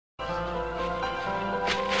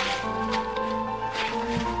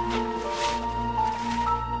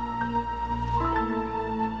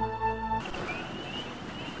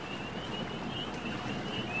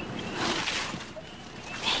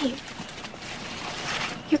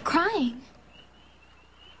You're crying.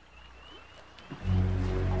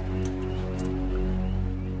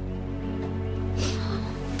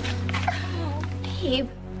 Oh, babe.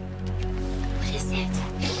 What is it?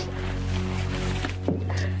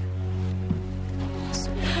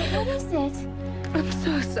 Sweetheart, what is it? I'm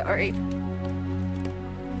so sorry.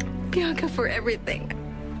 Bianca, for everything.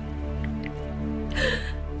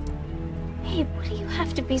 Babe, what do you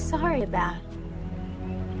have to be sorry about?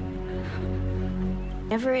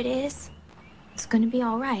 Whatever it is, it's gonna be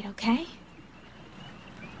all right, okay?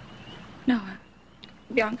 No,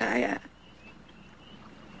 Bianca,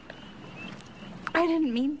 I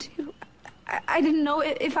didn't mean to. I didn't know.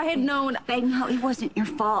 If I had known... Babe, no, it wasn't your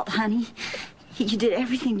fault, honey. You did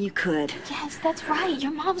everything you could. Yes, that's right.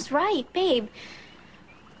 Your mom's right, babe.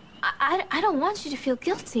 I don't want you to feel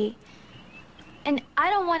guilty. And I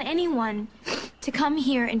don't want anyone to come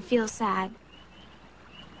here and feel sad.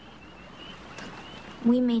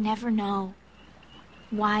 We may never know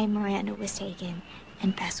why Miranda was taken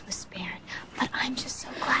and Bess was spared, but I'm just so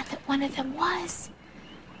glad that one of them was.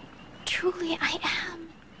 Truly, I am.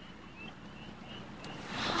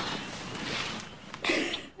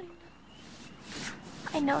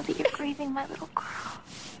 I know that you're grieving my little girl.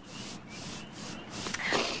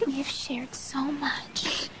 We have shared so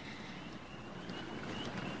much.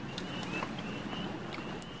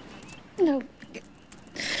 No.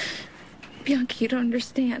 Bianca, you don't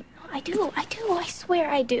understand. I do. I swear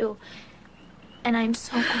I do. And I'm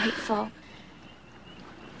so grateful.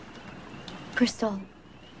 Krystal,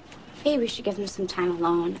 maybe we should give them some time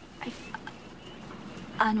alone.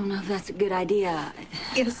 I don't know if that's a good idea.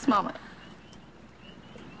 Yes, Mama.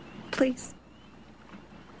 Please.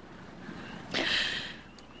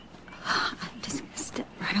 I'm just gonna step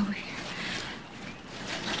right over here.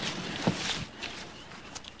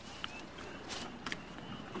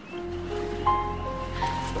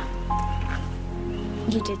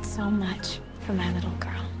 You did so much for my little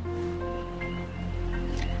girl.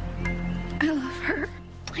 I love her.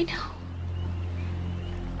 I know.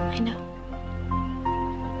 I know.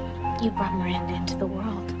 You brought Miranda into the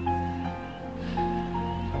world.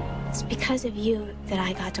 It's because of you that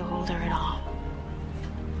I got to hold her at all.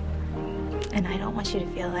 And I don't want you to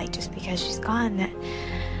feel like just because she's gone that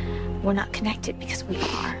we're not connected, because we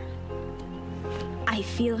are. I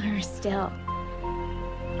feel her still.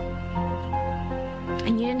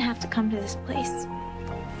 And you didn't have to come to this place.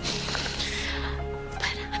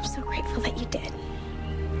 But I'm so grateful that you did.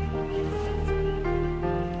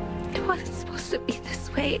 It wasn't supposed to be this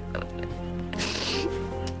way.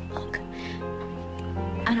 Look,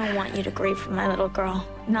 I don't want you to grieve for my little girl.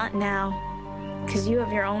 Not now. Because you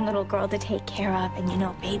have your own little girl to take care of. And you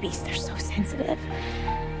know, babies, they're so sensitive.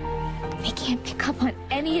 They can't pick up on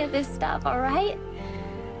any of this stuff, all right?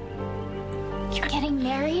 You're getting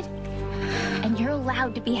married, and you're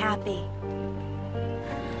allowed to be happy.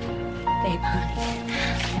 Babe, honey,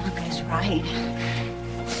 Bianca's right.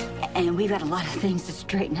 And we've got a lot of things to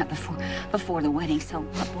straighten up before the wedding, so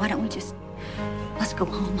why don't we just... Let's go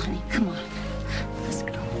home, honey. Come on. Let's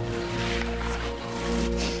go.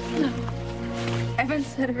 No. I haven't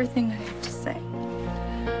said everything I have to say.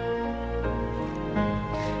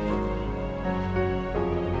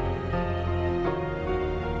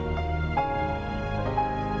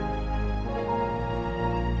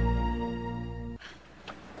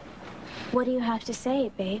 What do you have to say,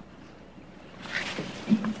 babe?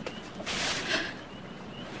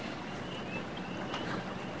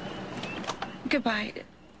 Goodbye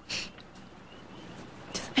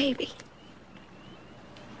to the baby.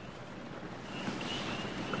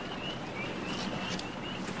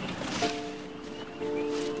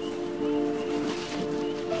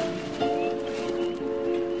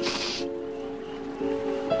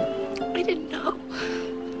 I didn't know.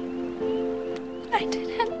 I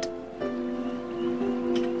didn't.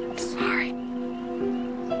 Sorry.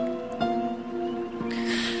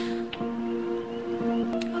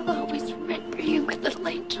 I'll always remember you, my little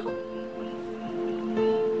angel.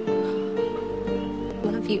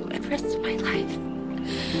 Love you the rest of my life.